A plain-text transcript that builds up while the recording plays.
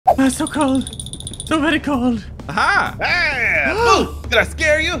That's so cold. So very cold. Aha! Hey! Ooh, did I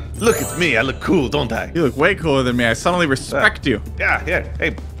scare you? Look, it's me. I look cool, don't I? You look way cooler than me. I suddenly respect you. Yeah.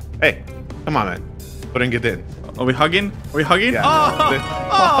 Hey, come on, man. Put in, get in. Are we hugging? Are we hugging? Yeah. Oh,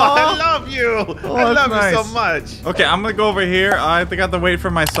 I love you. I love you so much. Okay, I'm gonna go over here. I think I have to wait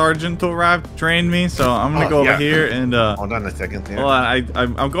for my sergeant to arrive to train me, so I'm gonna go over here and hold on a second. Here. Hold on,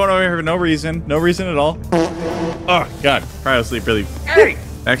 I'm going over here for no reason. No reason at all. Oh God, probably asleep really. Hey!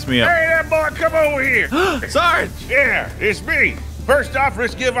 Backs me up. Hey, that boy, come over here. Sarge! Yeah, it's me. First off,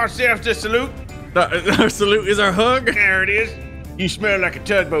 let's give ourselves a salute. Our salute is our hug. There it is. You smell like a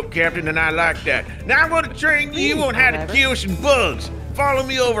tugboat, Captain, and I like that. Now I'm going to train you on how to kill some bugs. Follow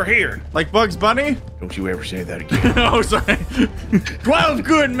me over here. Like Bugs Bunny? Don't you ever say that again. Oh, sorry. 12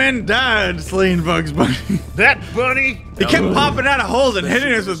 good men died slaying Bugs Bunny. That bunny? He kept popping out of holes and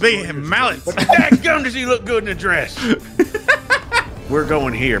hitting us with big mallets. Dadgum, does he look good in a dress? We're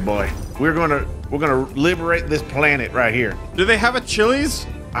going here, boy. We're gonna liberate this planet right here. Do they have a Chili's?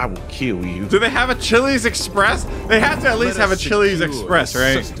 I will kill you. Do they have a Chili's Express? They have to at least have a Chili's Express,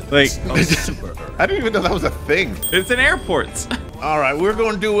 right? Like, I didn't even know that was a thing. It's in airports. All right, we're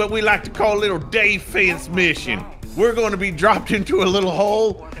going to do what we like to call a little defense mission. We're going to be dropped into a little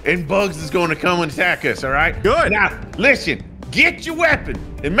hole, and Bugs is going to come and attack us, all right? Good. Now, listen, get your weapon,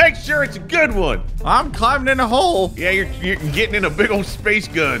 and make sure it's a good one. I'm climbing in a hole. Yeah, you're getting in a big old space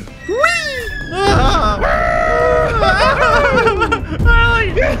gun.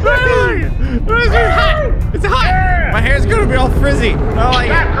 It's hot. Yeah. My hair's gonna be all frizzy.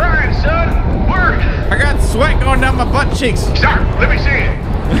 Stop crying, son. I got sweat going down my butt cheeks. Stop. Let me see it.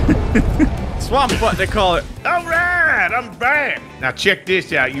 Swamp butt, they call it. All right, I'm back. Now check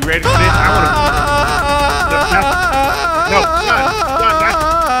this out. You ready for this?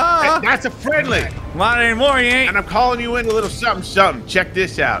 Son, that's a friendly. Not anymore, you ain't. And I'm calling you in a little something. Check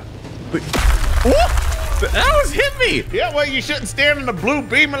this out. That was hit me. Yeah, well, you shouldn't stand in the blue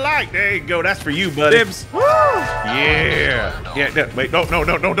beam of light. There you go. That's for you, buddy. Dibs. Yeah. Wait, no,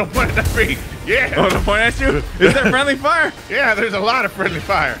 don't point it at me. Yeah. Oh, don't point at you? Is there friendly fire? Yeah, there's a lot of friendly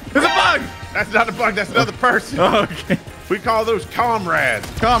fire. There's a bug. That's not a bug. That's another person. Oh, okay. We call those comrades.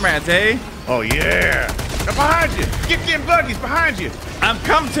 Comrades, eh? Oh, yeah. Now behind you. Get them buggies behind you. I'm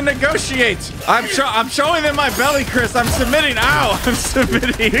come to negotiate. I'm showing them my belly, Chris. I'm submitting. Ow, I'm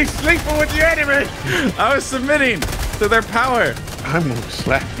submitting. He's sleeping with the enemy. I was submitting to their power. I'm gonna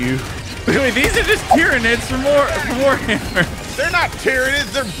slap you. Wait, these are just Tyranids from Warhammer. They're not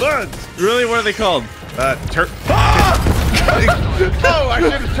Tyranids, they're bugs. Really? What are they called? Oh, I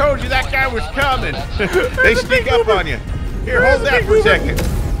should have told you that guy was coming. They sneak up on you. Here, hold that for a second.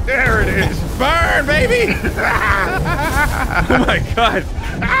 There it is. Burn, baby! Oh my God.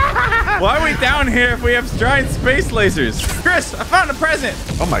 Why are we down here if we have giant space lasers? Chris, I found a present.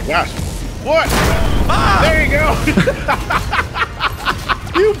 Oh my gosh. What? Ah! There you go.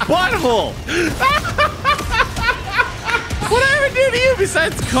 You butthole. What did I ever do to you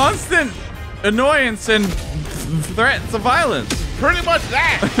besides constant annoyance and threats of violence? Pretty much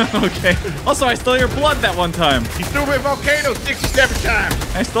that. Okay. Also, I stole your blood that one time. You threw me a volcano 67 times.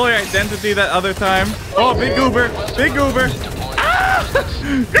 I stole your identity that other time. Oh, big goober. Big goober. Ah! I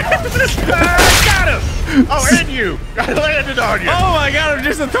got him. Oh, and you. I landed on you. Oh my God, I'm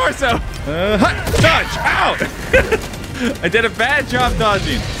just a torso. Dodge. Ow. I did a bad job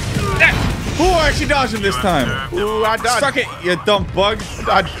dodging. Ooh, I actually dodged him this time. Ooh, I dodged. Suck it, you dumb bug.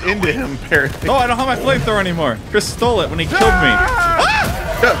 I dodged into him, apparently. Oh, I don't have my flamethrower anymore. Chris stole it when he killed me.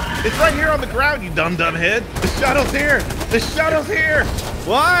 Ah! It's right here on the ground, you dumb head. The shuttle's here. The shuttle's here.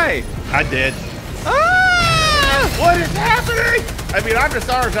 Why? I did. Ah! What is happening? I mean, I'm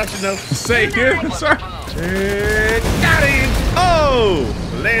just ours. I should know. Say here. Sorry. Got him. Oh!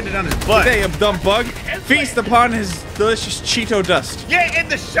 Landed on his butt. Hey, you dumb bug. Feast upon his delicious Cheeto dust. Get in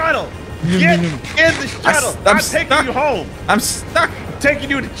the shuttle. Get in the shuttle. I'm taking you home. I'm stuck. I'm taking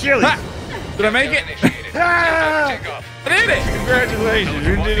you to Chile. Did I make it? I did it. Congratulations.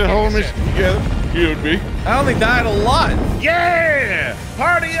 You did a whole mission together. You and me. I only died a lot. Yeah.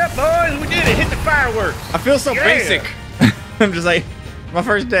 Party up, boys. We did it. Hit the fireworks. I feel so basic. I'm just like, my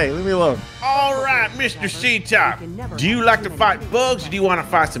first day. Leave me alone. All right, Mr. Ctop. Do you like to fight bugs or do you want to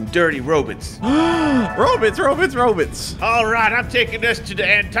fight some dirty robots? Robots. All right, I'm taking us to the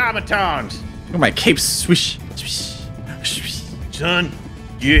automatons. Look at my cape swish. Swish. Swish. Son,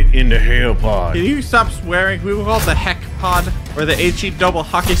 get in the hell pod. Can you stop swearing? We will call it the heck pod or the HE double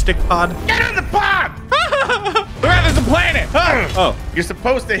hockey stick pod. Get in the pod! Look at there's a planet. Oh. You're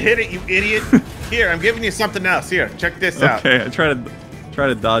supposed to hit it, you idiot. Here, I'm giving you something else. Here, check this out. Okay, I try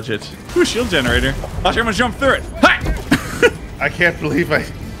to dodge it. Ooh, shield generator. Watch, I'm gonna jump through it. I can't believe I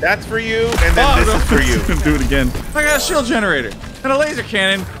That's for you, and then this is for you. Do it again. I got a shield generator and a laser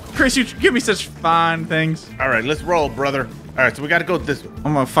cannon. Chris, you give me such fine things. All right, let's roll, brother. All right, so we got to go this way.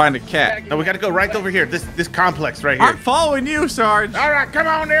 I'm gonna find a cat. No, we got to go right over here. This complex right here. I'm following you, Sarge. All right, come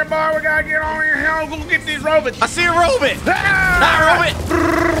on there, boy. We gotta get on here. Go get these robots. I see a robot. Ah!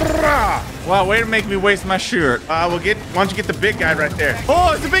 Robot. Wow, way to make me waste my shirt. Why don't you get the big guy right there?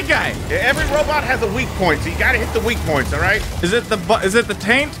 Oh, it's a big guy. Yeah, every robot has a weak point, so you gotta hit the weak points. All right? Is it the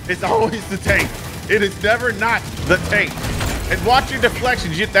taint? It's always the tank. It is never not the tank. And watch your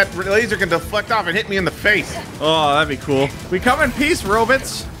deflections. That laser can deflect off and hit me in the face. Oh, that'd be cool. We come in peace,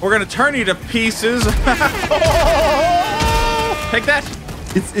 robots. We're gonna turn you to pieces. Take that.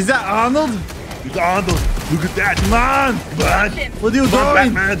 Is that Arnold? It's Arnold. Look at that, man. What are you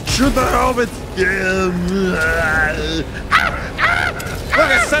doing? Man. Shoot the robot. Look,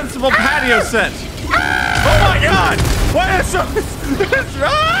 a sensible patio set. Oh my God! Why is so?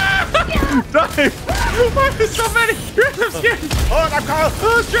 Why are so many? I'm scared. Hold on, I'm calling.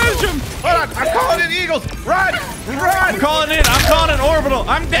 Oh, stratagem. Hold on, I'm calling in eagles. Run! I'm calling in orbital.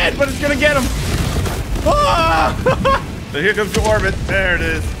 I'm dead, but it's gonna get him. Oh! So here comes the orbit. There it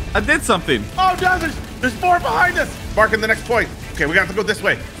is. I did something. Oh no, there's more behind us. Marking the next point. Okay, we got to go this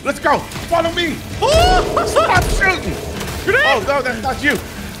way. Let's go. Follow me. Oh! Stop shooting. Oh no, that's not you.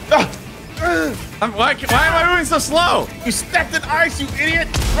 No. Why am I moving so slow? You stepped in ice, you idiot.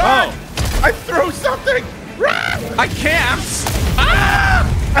 Run. Oh. I threw something. Run. I can't.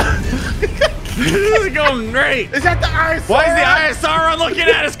 This is going great. Is that the ISR? Why is the ISR looking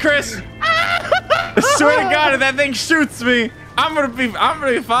at us, Chris? I swear to God, if that thing shoots me, I'm gonna be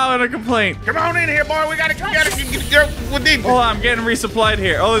filing a complaint. Come on in here, boy. We gotta Hold on, I'm getting resupplied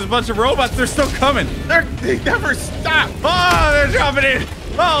here. Oh, there's a bunch of robots. They're still coming. They never stop. Oh, they're dropping in.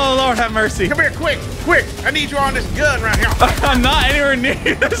 Oh, Lord have mercy. Come here, quick. I need you on this gun right here. I'm not anywhere near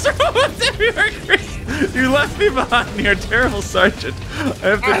you. There's robots everywhere, Chris. You left me behind. You're a terrible sergeant.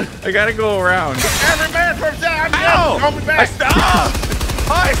 I gotta go around. Every man for himself. Ow! Call me back.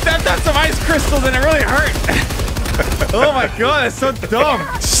 I stepped on some ice crystals and it really hurt. Oh my God, that's so dumb.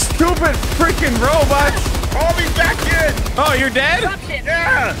 Stupid freaking robots. Call me back in. Oh, you're dead?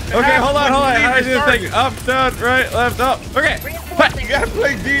 Yeah. Okay, hold on. How do I do this thing? Up, down, right, left, up. Okay. You gotta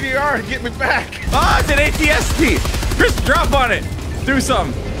play DDR to get me back. Ah, it's an ATST. Chris, drop on it. Do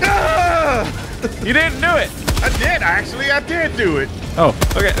something. You didn't do it. I did, actually. I did do it. Oh,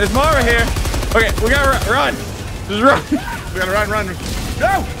 okay. There's more over here. Okay, we gotta run. Just run. We gotta run. No!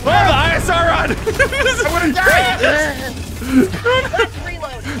 Oh, the ISR run. I would've died. Let's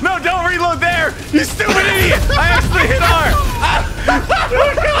reload. No, don't reload there. You stupid idiot. I actually hit R.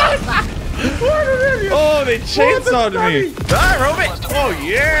 What an idiot. Oh, they chainsawed me. Die, robot. Oh,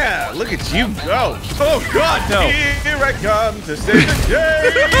 yeah. Look at you go. Oh, God, no. Here I come to save the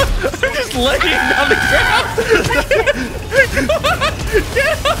day. I'm just laying down the ground. Get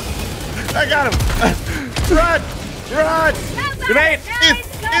up. I got him. Run. Grenade.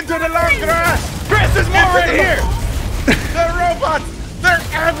 Into the long grass. Chris, there's more right here. The robots. They're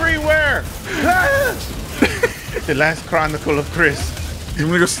everywhere. The last chronicle of Chris. I'm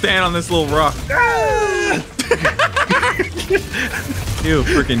gonna go stand on this little rock. You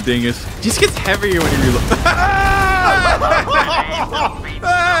freaking dingus. It just gets heavier when you reload.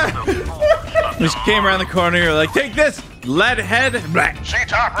 Just came around the corner. You're like, take this, lead head. Black.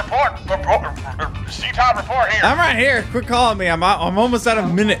 Ctop report. Ctop report here. I'm right here. Quit calling me. I'm almost out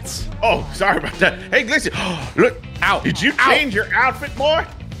of minutes. Oh, sorry about that. Hey, listen. Look. Ow. Did you change your outfit, boy?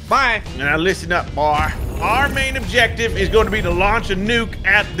 Bye. Now listen up, boy. Our main objective is going to be to launch a nuke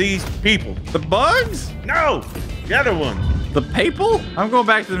at these people. The bugs? No, the other one. The people? I'm going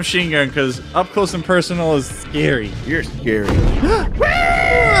back to the machine gun because up close and personal is scary. You're scary.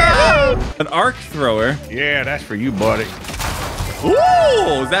 An arc thrower. Yeah, that's for you, buddy.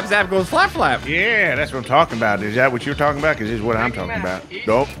 Ooh, zap zap goes flap flap. Yeah, that's what I'm talking about. Is that what you're talking about? Because this is what I'm talking about.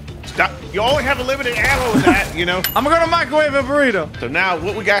 Nope. Stop. You only have a limited ammo with that, you know. I'm gonna microwave a burrito. So now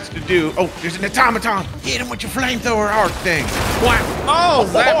what we got to do, oh, there's an automaton. Hit him with your flamethrower arc thing. What? Oh,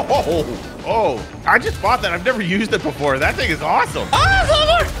 zap. Oh, I just bought that. I've never used it before. That thing is awesome.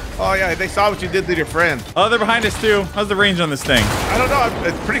 Oh, yeah, they saw what you did to your friend. Oh, they're behind us too. How's the range on this thing? I don't know.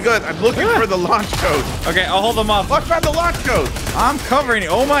 It's pretty good. I'm looking for the launch code. Okay, I'll hold them off. Let's find the launch code. I'm covering you.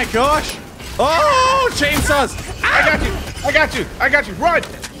 Oh my gosh. Oh, chainsaws. I got you. Run.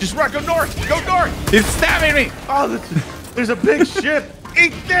 Just run. Go north. He's stabbing me. Oh, there's a big ship.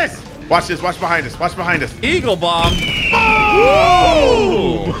 Eat this. Watch this. Watch behind us. Eagle bomb.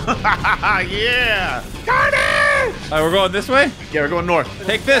 Oh! Yeah. Got it. All right, we're going this way. Yeah, we're going north.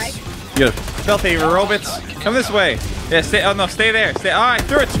 Take this. You filthy robots. Come this way. Yeah, stay. Oh no, stay there. Stay. Oh, I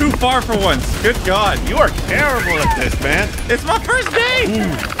threw it too far for once. Good God. You are terrible at this, man. It's my first day.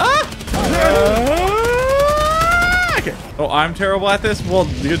 Okay. Oh, I'm terrible at this. Well,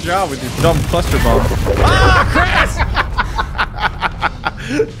 good job with your dumb cluster bomb. Chris!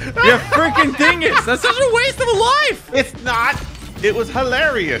 You freaking dingus! That's such a waste of a life. It's not. It was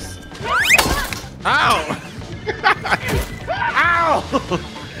hilarious. Ow! Ow!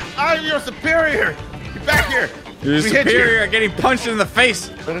 I'm your superior. Get back here. You're We hit superior at getting punched in the face.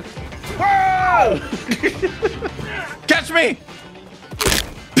 Whoa! Catch me!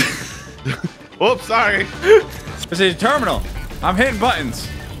 Oops, sorry. This is a terminal. I'm hitting buttons.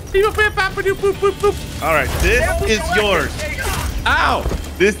 All right, this is yours. Ow!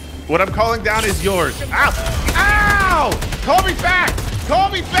 This, what I'm calling down is yours. Ow! Ow! Call me back! Call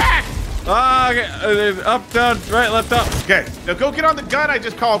me back! Okay. Up, down, right, left, up. Okay, now go get on the gun I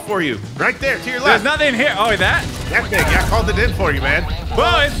just called for you. Right there, to your There's left. nothing here. Oh, that? That thing, yeah, I called it in for you, man.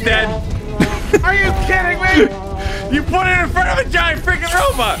 Well, it's dead. Are you kidding me? You put it in front of a giant freaking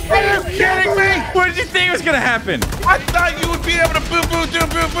robot. Are you kidding me? What did you think was gonna happen? I thought you would be able to boo-boo, do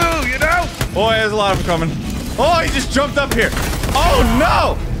boo-boo, you know? Oh, there's a lot of them coming. Oh, he just jumped up here. Oh,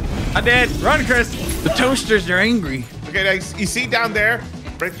 no! I did. Run, Chris. The toasters are angry. Okay, now you see down there?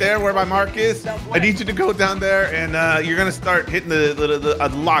 Right there where my mark is? I need you to go down there and you're gonna start hitting the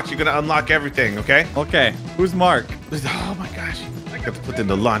unlocks. You're gonna unlock everything, okay? Okay, who's Mark? Oh my gosh. I got to put in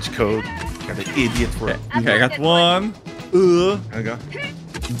the launch code. Got an idiot for it. Okay, I got one. There we go.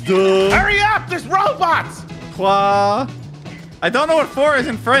 Deux. Hurry up! There's robots! Trois. I don't know what four is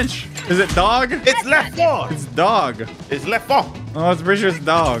in French. Is it dog? It's left four! It's dog. It's left four. Oh, it's pretty sure it's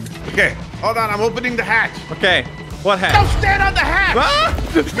dog. Okay, hold on. I'm opening the hatch. Okay, what Don't hatch? stand on the hatch! Ah!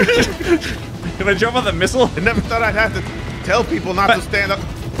 Can I jump on the missile? I never thought I'd have to tell people not to stand up.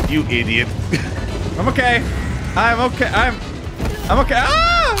 You idiot. I'm okay. I'm okay. I'm okay.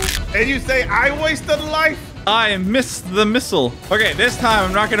 Ah! And you say I wasted a life? I missed the missile. Okay, this time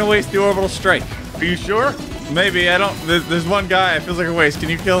I'm not gonna waste the orbital strike. Are you sure? Maybe I don't. There's one guy. It feels like a waste. Can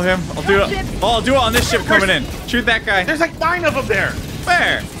you kill him? I'll do it. Oh, I'll do it on this ship coming in. Shoot that guy. There's like 9 of them there.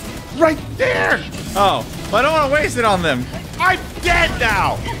 Where? Right there. Oh, well, I don't want to waste it on them. I'm dead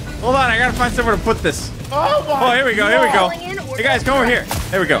now. Hold on, I gotta find somewhere to put this. Oh my Oh, here we go. Here we go. Falling in or Hey guys, come over here.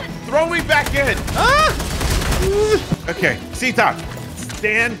 There we go. Throw me back in. Ah! Okay, Ctop,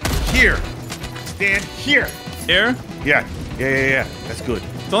 stand here. Stand here. Here. Yeah. That's good.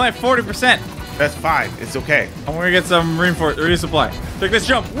 It's only at 40%. That's fine. It's okay. I'm gonna get some resupply. Take this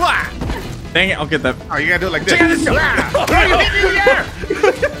jump. Wah! Dang it, I'll get that. Oh, you gotta do it like this. Check out this jump. Oh, you hit me in the air.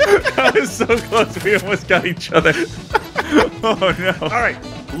 That was so close. We almost got each other. Oh no. All right,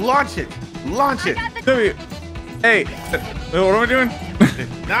 launch it. Launch it. W. Hey. What am I doing?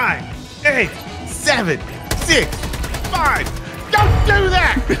 9, 8, 7, 6, 5. Don't do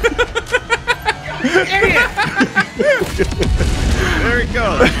that. Idiot. There it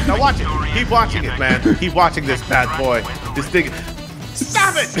goes. Now watch it. Keep watching it, man. Keep watching this bad boy. This thing.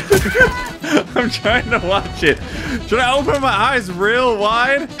 Stop it. I'm trying to watch it. Should I open my eyes real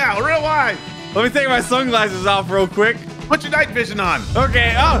wide? Now, real wide. Let me take my sunglasses off real quick. Put your night vision on.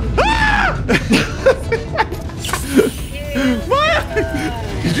 Okay. Oh. Ah! My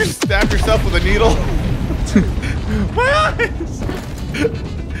eyes. Did you stab yourself with a needle? My eyes.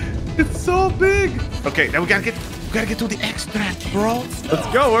 It's so big. Okay, now we gotta get to the extract, bro. Let's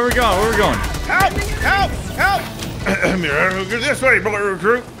go. Where are we going? Where are we going? Help! Help! Help! This way,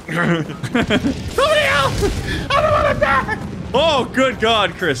 recruit. Somebody else! I don't want to die! Oh, good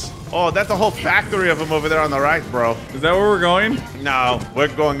God, Chris. Oh, that's a whole factory of them over there on the right, bro. Is that where we're going? No, we're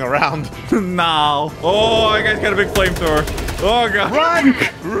going around. No. Oh, that guy's got a big flamethrower. Oh, God. Run!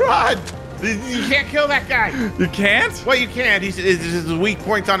 Run! You can't kill that guy. You can't? Well, you can. His weak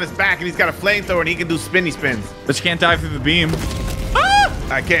point's on his back, and he's got a flamethrower, and he can do spinny spins. But you can't dive through the beam. Ah!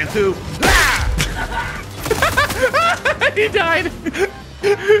 I can too. He died.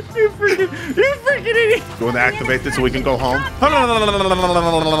 You freaking idiot. Going to activate this so we can go home. I'm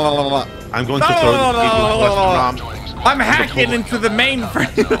going to No, throw no, no, this no, no, Western no, ROM. I'm hacking into the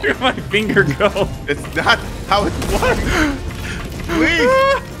mainframe. Look at my finger go. It's not how it works. Please,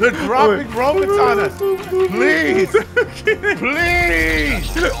 they're dropping robots on us. Please, please,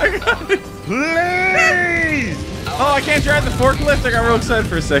 please. Oh, I can't drive the forklift. I got real excited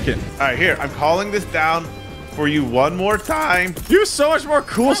for a second. All right, here. I'm calling this down for you one more time. You have so much more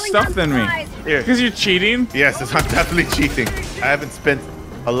cool stuff than me. Here. Because you're cheating? Yes, I'm definitely cheating. I haven't spent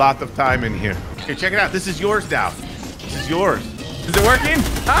a lot of time in here. Here, check it out. This is yours now. This is yours. Is it working?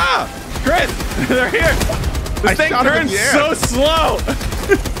 Ah! Chris! They're here! This thing shot him in turns the air. so slow!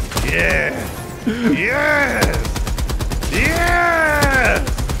 Yeah. Yes. Yes!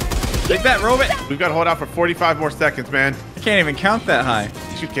 Take that, robot. We've got to hold out for 45 more seconds, man. I can't even count that high.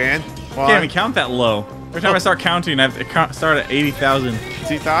 Yes, you can. I can't even count that low. Every time I start counting, I have to start at 80,000.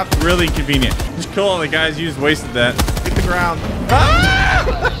 Ctop, Really inconvenient. Just cool. The guys used wasted that. hit the ground.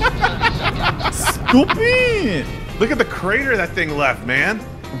 Stupid. Look at the crater that thing left, man.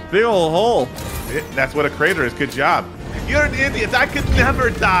 Big old hole. That's what a crater is. Good job. You're an idiot. I could never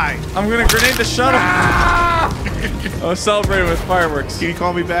die. I'm gonna grenade the shuttle. I was celebrating with fireworks. Can you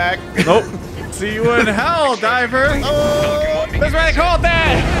call me back? Nope. See you in hell, diver. Oh, That's why they call it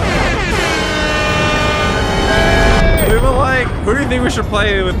that. Leave a like. Who do you think we should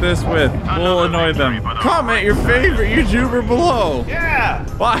play with this with? We'll annoy them. Comment your favorite YouTuber below. yeah.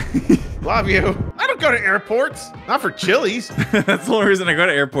 Why? Love you. I don't go to airports. Not for Chili's. That's the only reason I go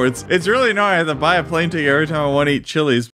to airports. It's really annoying. I have to buy a plane ticket every time I want to eat Chili's.